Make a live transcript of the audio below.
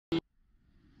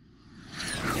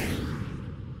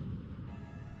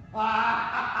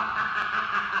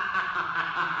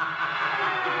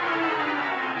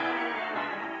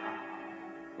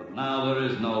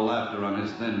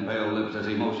his thin, pale lips as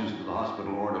he motions to the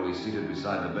hospital orderly seated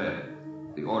beside the bed.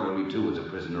 The orderly, too, is a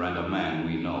prisoner and a man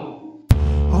we know.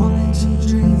 Only 2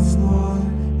 drinks more,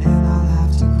 and I'll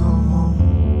have to go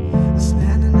home. I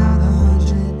spend another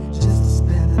 100 just to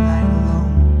spend the night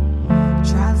alone.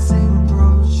 Try the same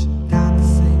approach, got the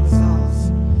same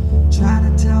results. Try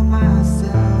to tell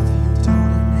myself you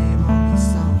don't name on me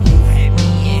some.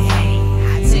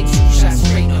 I take 2 shots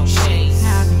straight, no shades.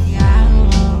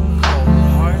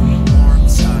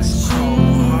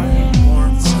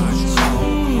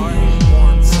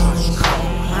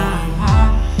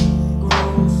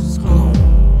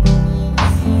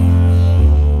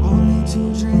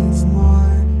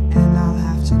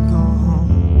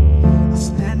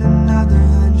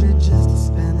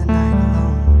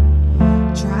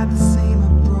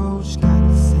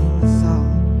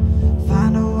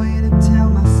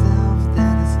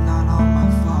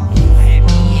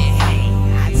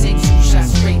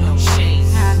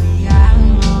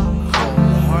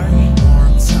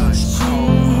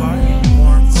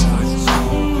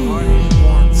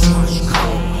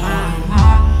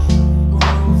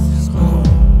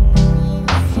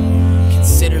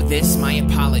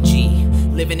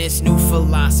 Living this new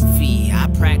philosophy I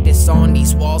practice on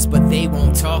these walls, but they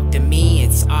won't talk to me.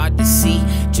 It's odd to see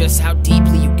just how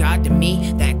deeply you got to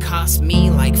me. That cost me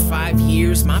like 5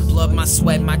 years. My blood, my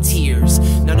sweat, my tears.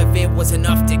 None of it was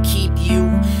enough to keep you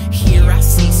here. I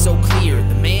see so clear.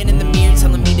 The man in the mirror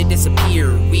telling me to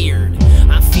disappear. Weird.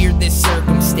 I feared this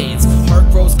circumstance. Heart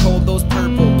grows cold, those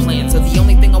purple plants are the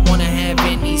only thing I wanna have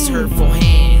in these hurtful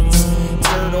hands.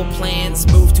 Turtle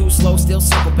plans, move too slow, still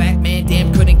circle back, man.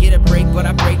 Damn, couldn't get a break, but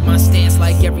I break my stance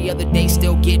like every other day.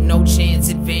 Still get no chance,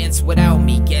 advance without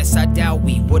me. Guess I doubt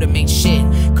we would've made shit.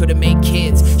 Could've made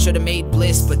kids, should've made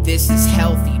bliss, but this is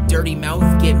healthy. Dirty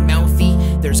mouth, get mouthy.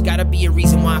 There's gotta be a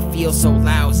reason why I feel so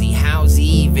lousy. How's he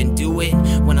even do it?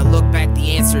 When I look back,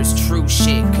 the answer is true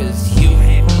shit, cause you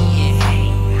had me,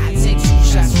 yeah. I take 2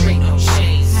 shots straight, no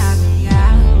shades.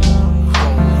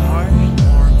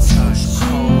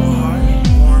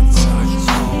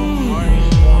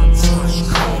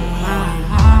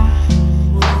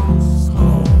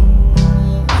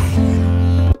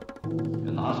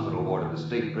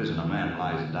 Prison, a man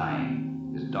lies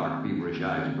dying. His dark, feverish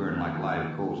eyes burn like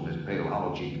live coals in his pale,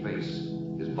 hollow-cheeked face.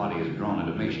 His body is drawn and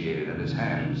emaciated, and his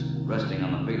hands, resting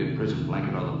on the faded prison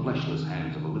blanket, are the fleshless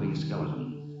hands of a living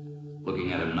skeleton.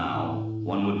 Looking at him now,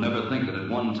 one would never think that at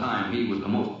one time he was the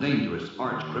most dangerous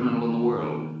arch criminal in the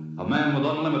world. A man with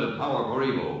unlimited power for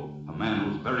evil. A man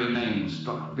whose very name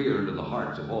struck fear into the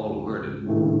hearts of all who heard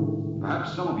it.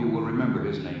 Perhaps some of you will remember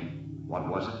his name. What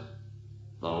was it?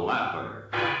 The Laugher.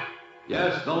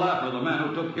 Yes, the Laugher, the man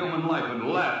who took human life and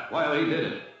laughed while he did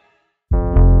it.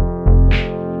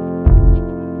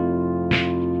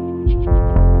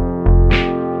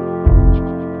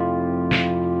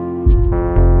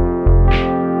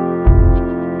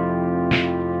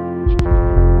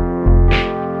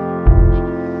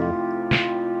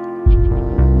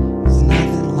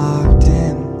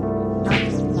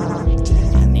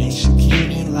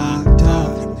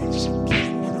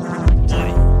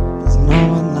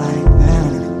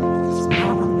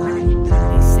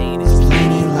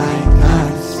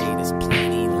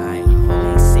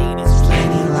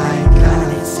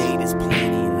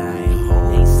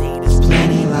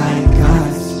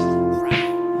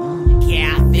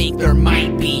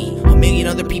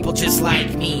 Just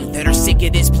like me, that are sick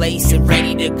of this place and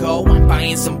ready to go. I'm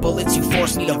buying some bullets, you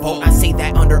force me to vote. I say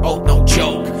that under oath, no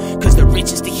joke. Cause the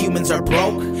richest of humans are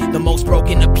broke. The most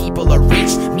broken of people are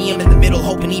rich. Me, I'm in the middle,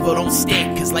 hoping evil don't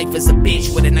stick. Cause life is a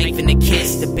bitch with a knife and a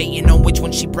kiss. Debating on which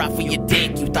one she brought for your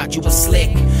dick. You thought you was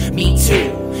slick, me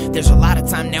too. There's a lot of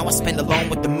time now I spend alone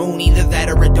with the moon. Either that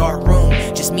or a dark room,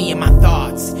 just me and my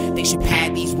thoughts. They should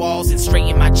pad these walls and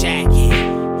straighten my jacket.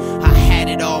 I had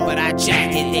it all, but I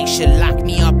jacked it. They should lock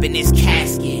me up in this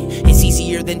casket. It's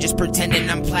easier than just pretending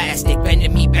I'm plastic,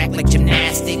 bending me back like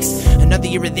gymnastics. Another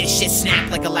year of this shit,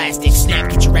 snap like elastic. Snap,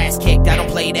 get your ass kicked, I don't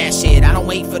play that shit. I don't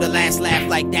wait for the last laugh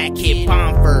like that kid.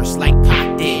 Bomb first, like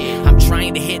Pac did. I'm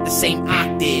trying to hit the same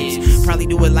octaves. Probably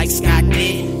do it like Scott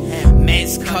did.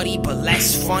 Men's cutty, but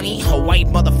less funny. A white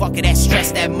motherfucker that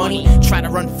stressed that money. Try to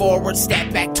run forward,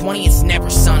 step back 20, it's never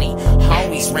sunny.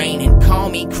 Always raining, call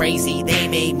me crazy. They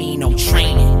made me no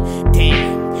training.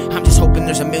 Damn, I'm just hoping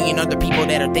there's a million other people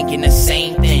that are thinking the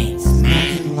same things, man.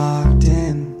 Nothing locked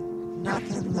in,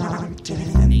 nothing locked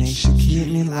in. And they should keep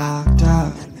me locked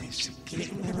up. And they should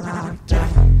keep me locked up.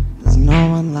 There's no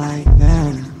one like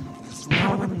them. There's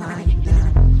no one like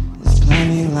them. There's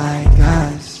plenty like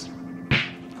us.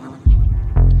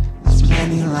 There's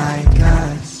plenty like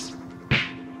us.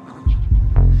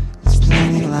 There's plenty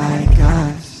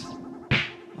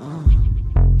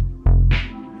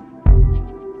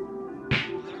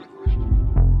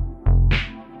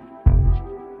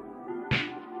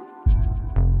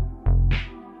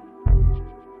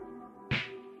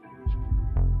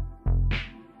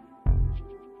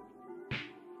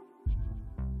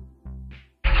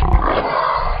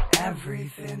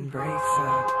everything breaks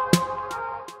up.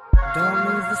 Don't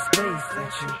lose the space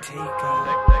that you take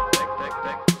up.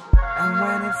 And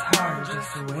when it's hard,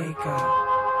 just wake up.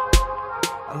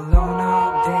 Alone all